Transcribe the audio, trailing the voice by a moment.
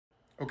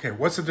Okay,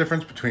 what's the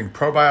difference between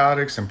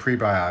probiotics and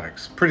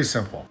prebiotics? Pretty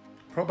simple.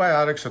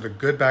 Probiotics are the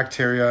good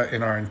bacteria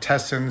in our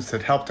intestines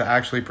that help to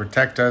actually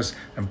protect us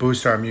and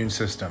boost our immune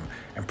system.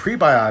 And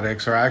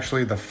prebiotics are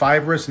actually the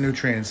fibrous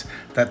nutrients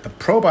that the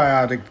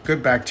probiotic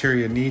good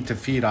bacteria need to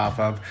feed off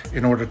of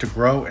in order to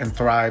grow and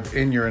thrive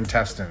in your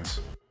intestines.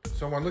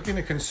 So when looking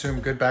to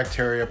consume good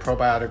bacteria,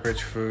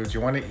 probiotic-rich foods,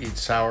 you want to eat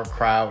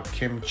sauerkraut,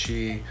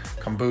 kimchi,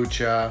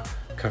 kombucha,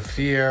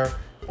 kefir,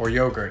 or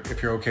yogurt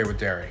if you're okay with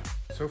dairy.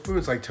 So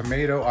foods like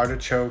tomato,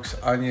 artichokes,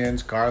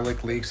 onions,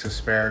 garlic leeks,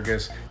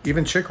 asparagus,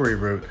 even chicory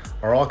root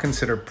are all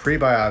considered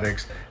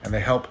prebiotics, and they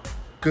help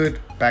good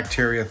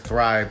bacteria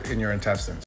thrive in your intestines.